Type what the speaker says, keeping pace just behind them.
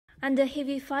Under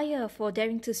heavy fire for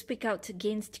daring to speak out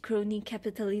against crony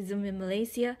capitalism in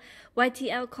Malaysia,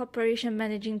 YTL Corporation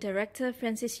Managing Director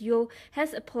Francis Yeoh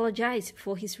has apologised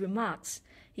for his remarks.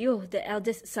 Yeoh, the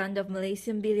eldest son of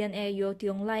Malaysian billionaire Yeoh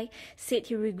Tiong Lai, said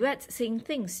he regrets saying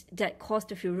things that caused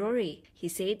furore. He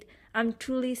said, "I'm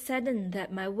truly saddened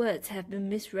that my words have been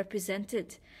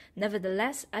misrepresented.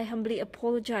 Nevertheless, I humbly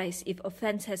apologise if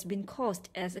offence has been caused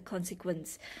as a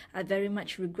consequence. I very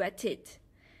much regret it."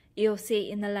 Yeoh said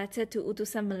in a letter to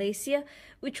Utusan Malaysia,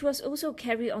 which was also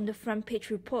carried on the front page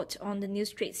report on the New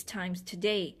Straits Times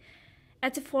today.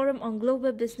 At a forum on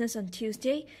global business on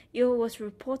Tuesday, Yeoh was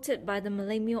reported by the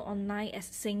Malay Mail Online as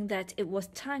saying that it was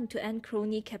time to end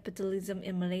crony capitalism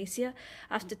in Malaysia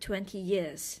after 20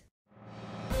 years.